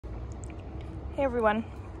Hey everyone,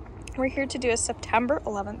 we're here to do a September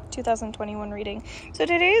 11th, 2021 reading. So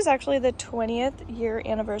today is actually the 20th year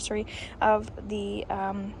anniversary of the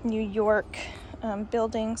New York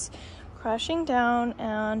buildings crashing down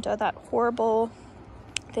and that horrible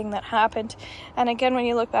thing that happened. And again, when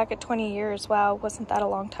you look back at 20 years, wow, wasn't that a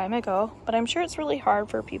long time ago? But I'm sure it's really hard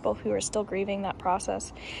for people who are still grieving that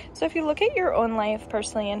process. So if you look at your own life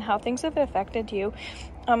personally and how things have affected you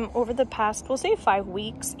over the past, we'll say 5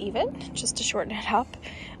 weeks even, just to shorten it up,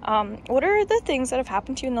 what are the things that have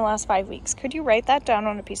happened to you in the last 5 weeks? Could you write that down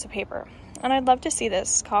on a piece of paper? And I'd love to see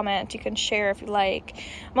this. Comment. You can share if you like.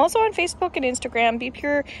 I'm also on Facebook and Instagram. Be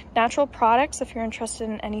Pure Natural Products if you're interested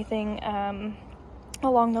in anything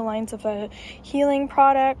along the lines of a healing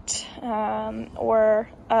product or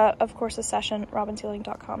of course a session at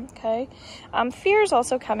robinshealing.com. Okay, fear is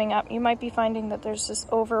also coming up. You might be finding that there's this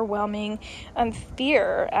overwhelming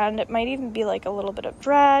fear, and it might even be like a little bit of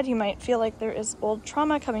dread. You might feel like there is old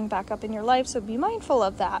trauma coming back up in your life, so be mindful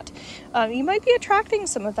of that. You might be attracting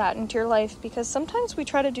some of that into your life because sometimes we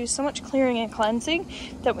try to do so much clearing and cleansing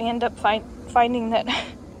that we end up finding that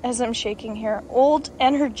as I'm shaking here, old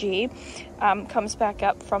energy comes back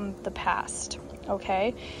up from the past,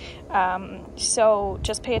 okay? So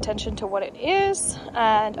just pay attention to what it is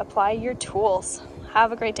and apply your tools.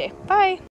 Have a great day. Bye.